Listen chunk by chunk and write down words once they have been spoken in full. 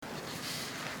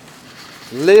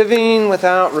Living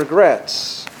without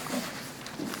regrets.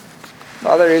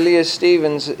 Father Elias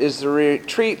Stevens is the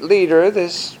retreat leader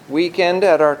this weekend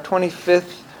at our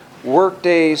 25th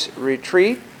Workdays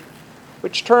retreat,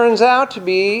 which turns out to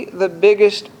be the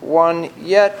biggest one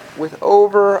yet, with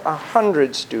over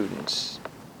 100 students.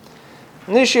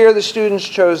 And this year the students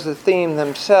chose the theme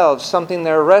themselves, something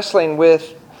they're wrestling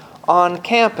with on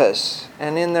campus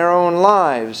and in their own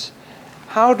lives.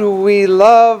 How do we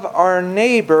love our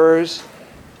neighbors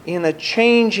in a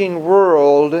changing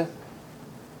world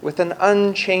with an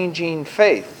unchanging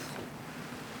faith?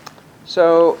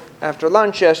 So after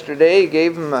lunch yesterday, he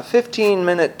gave them a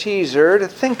 15-minute teaser to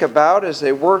think about as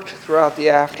they worked throughout the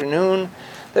afternoon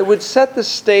that would set the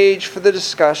stage for the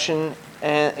discussion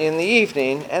in the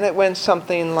evening, and it went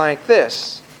something like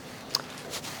this.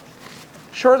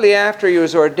 Shortly after he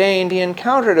was ordained, he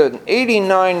encountered an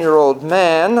 89-year-old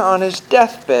man on his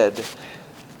deathbed.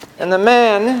 And the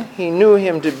man, he knew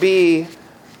him to be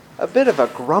a bit of a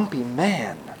grumpy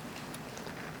man.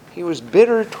 He was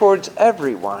bitter towards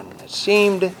everyone. It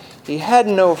seemed he had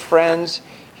no friends.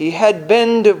 He had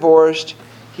been divorced.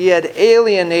 He had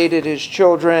alienated his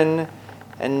children.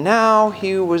 And now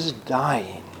he was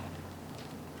dying.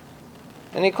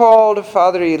 And he called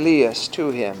Father Elias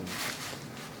to him.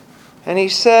 And he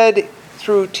said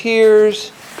through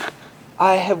tears,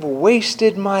 "I have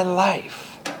wasted my life.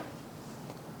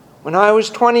 When I was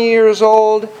 20 years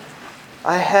old,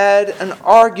 I had an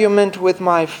argument with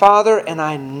my father and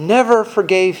I never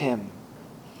forgave him.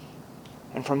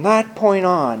 And from that point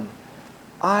on,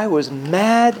 I was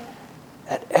mad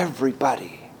at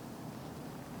everybody.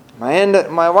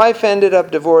 My wife ended up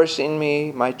divorcing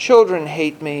me, my children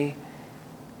hate me,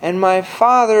 and my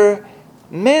father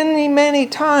many, many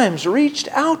times reached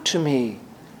out to me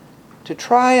to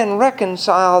try and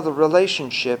reconcile the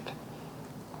relationship,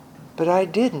 but I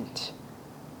didn't.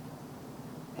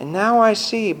 And now I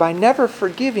see, by never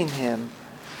forgiving him,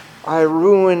 I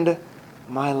ruined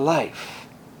my life."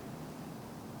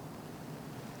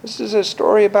 This is a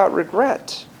story about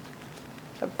regret,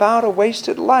 about a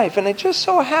wasted life. And it just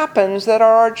so happens that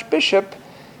our Archbishop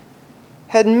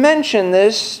had mentioned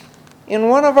this in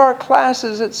one of our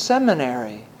classes at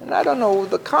seminary. And I don't know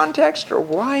the context or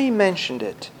why he mentioned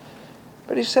it.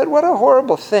 But he said, what a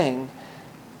horrible thing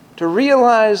to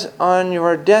realize on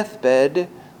your deathbed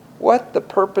what the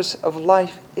purpose of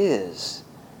life is,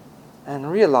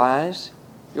 and realize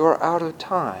you're out of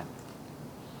time.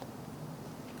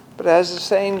 But as the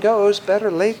saying goes,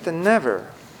 better late than never.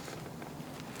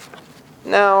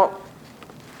 Now,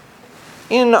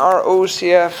 in our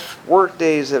OCF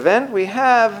Workdays event, we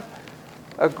have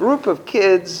a group of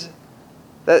kids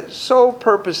that sole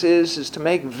purpose is to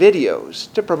make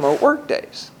videos to promote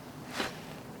Workdays.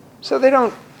 So they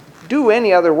don't do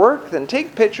any other work than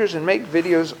take pictures and make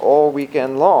videos all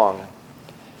weekend long.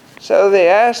 So they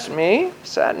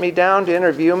sat me down to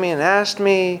interview me and asked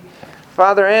me,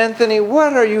 "Father Anthony,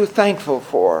 what are you thankful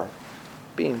for?"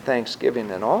 Being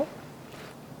Thanksgiving and all.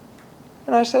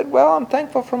 And I said, well, I'm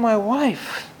thankful for my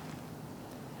wife.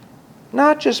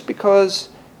 Not just because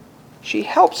she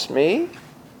helps me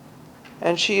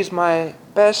and she's my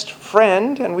best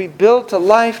friend and we built a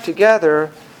life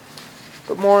together,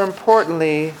 but more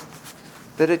importantly,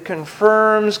 that it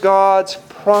confirms God's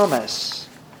promise.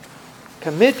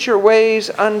 Commit your ways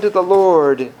unto the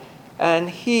Lord, and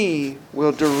He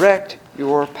will direct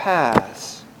your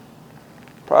paths.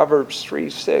 Proverbs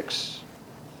 3:6.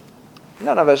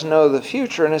 None of us know the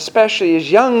future, and especially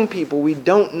as young people, we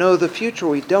don't know the future.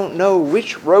 We don't know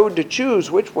which road to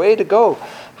choose, which way to go,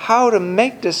 how to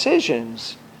make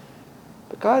decisions.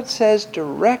 But God says,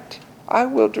 I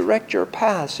will direct your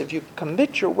paths if you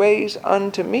commit your ways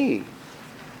unto me.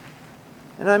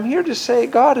 And I'm here to say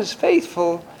God is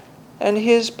faithful and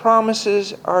His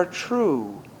promises are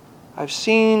true. I've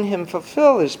seen Him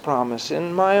fulfill His promise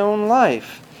in my own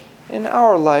life, in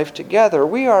our life together.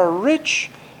 We are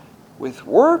rich with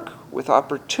work, with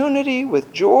opportunity,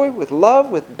 with joy, with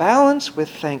love, with balance, with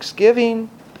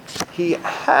thanksgiving. He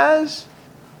has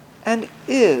and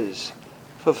is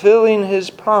fulfilling His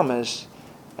promise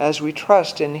as we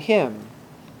trust in Him.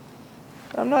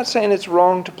 I'm not saying it's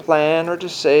wrong to plan or to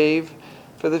save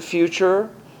for the future,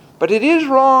 but it is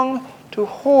wrong to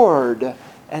hoard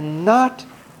and not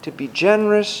to be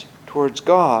generous towards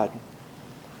God.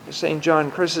 St. John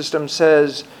Chrysostom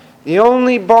says, the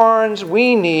only barns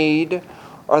we need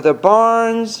are the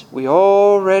barns we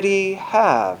already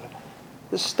have,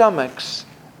 the stomachs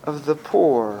of the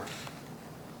poor.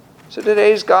 So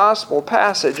today's gospel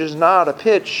passage is not a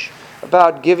pitch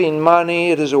about giving money.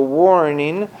 It is a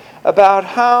warning about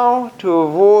how to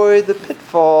avoid the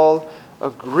pitfall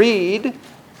of greed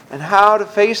and how to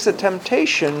face the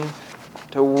temptation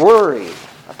to worry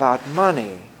about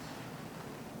money.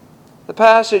 The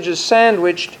passage is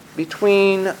sandwiched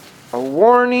between a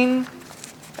warning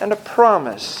and a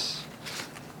promise.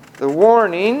 The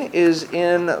warning is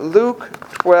in Luke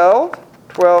 12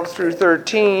 through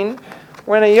 13,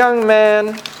 when a young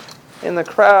man in the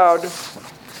crowd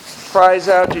cries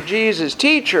out to Jesus,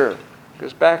 "Teacher,"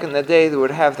 because back in the day they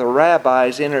would have the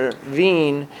rabbis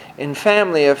intervene in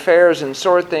family affairs and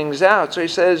sort things out. So he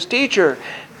says, "Teacher,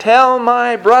 tell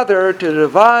my brother to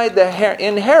divide the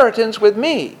inheritance with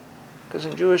me." Because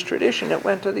in Jewish tradition it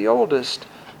went to the oldest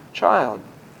child.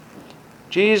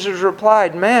 Jesus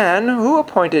replied, "Man, who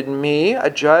appointed me a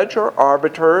judge or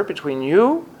arbiter between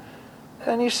you?"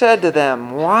 Then he said to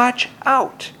them, "Watch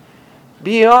out.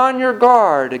 Be on your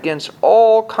guard against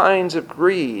all kinds of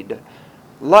greed.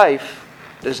 Life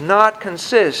does not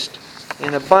consist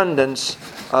in abundance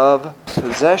of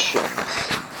possessions."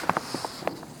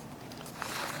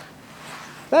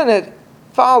 Then it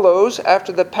follows,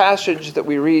 after the passage that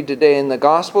we read today in the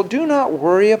Gospel, "Do not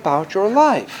worry about your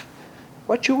life,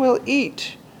 what you will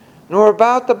eat, nor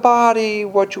about the body,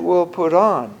 what you will put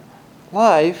on.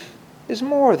 Life is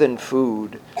more than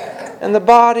food, and the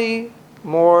body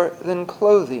more than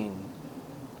clothing.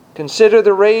 Consider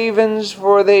the ravens,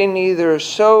 for they neither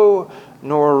sow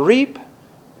nor reap,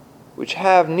 which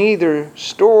have neither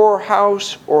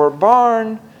storehouse or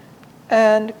barn,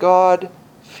 and God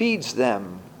feeds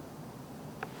them."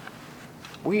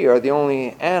 We are the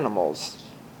only animals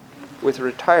with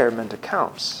retirement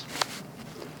accounts.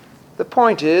 The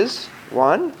point is,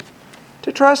 1,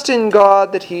 to trust in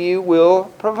God that He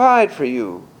will provide for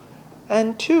you,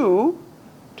 and 2,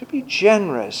 to be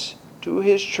generous to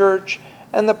His church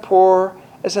and the poor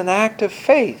as an act of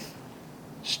faith,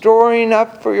 storing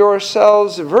up for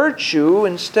yourselves virtue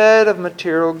instead of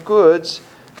material goods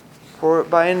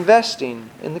by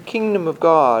investing in the kingdom of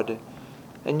God,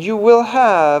 and you will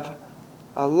have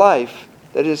a life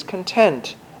that is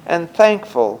content and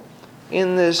thankful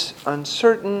in this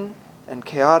uncertain and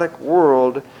chaotic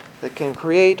world that can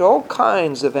create all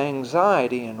kinds of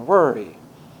anxiety and worry.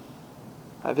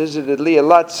 I visited Leah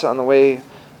Lutz on the way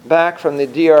back from the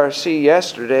DRC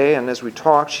yesterday, and as we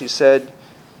talked, she said,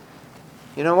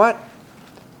 "You know what?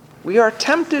 We are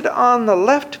tempted on the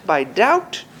left by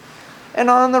doubt and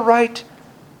on the right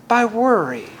by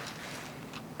worry.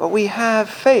 But we have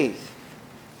faith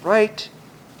right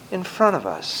in front of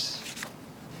us."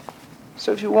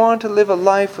 So if you want to live a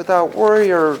life without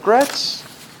worry or regrets,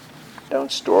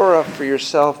 don't store up for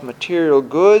yourself material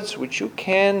goods which you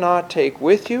cannot take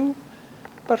with you,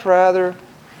 but rather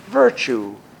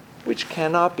virtue which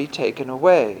cannot be taken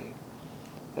away.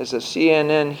 As a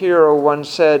CNN hero once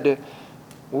said,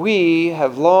 "We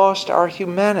have lost our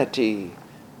humanity.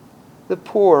 The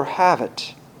poor have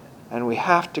it, and we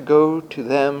have to go to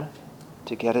them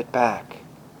to get it back."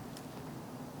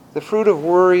 The fruit of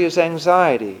worry is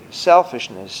anxiety,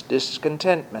 selfishness,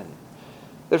 discontentment.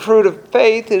 The fruit of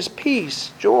faith is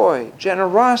peace, joy,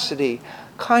 generosity,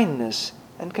 kindness,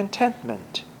 and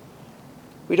contentment.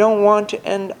 We don't want to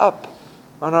end up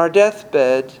on our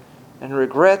deathbed and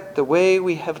regret the way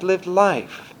we have lived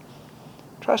life.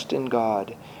 Trust in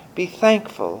God, be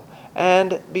thankful,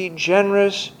 and be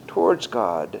generous towards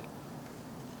God.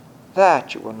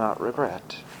 That you will not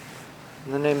regret.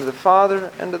 In the name of the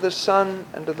Father, and of the Son,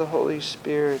 and of the Holy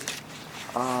Spirit.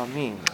 Amen.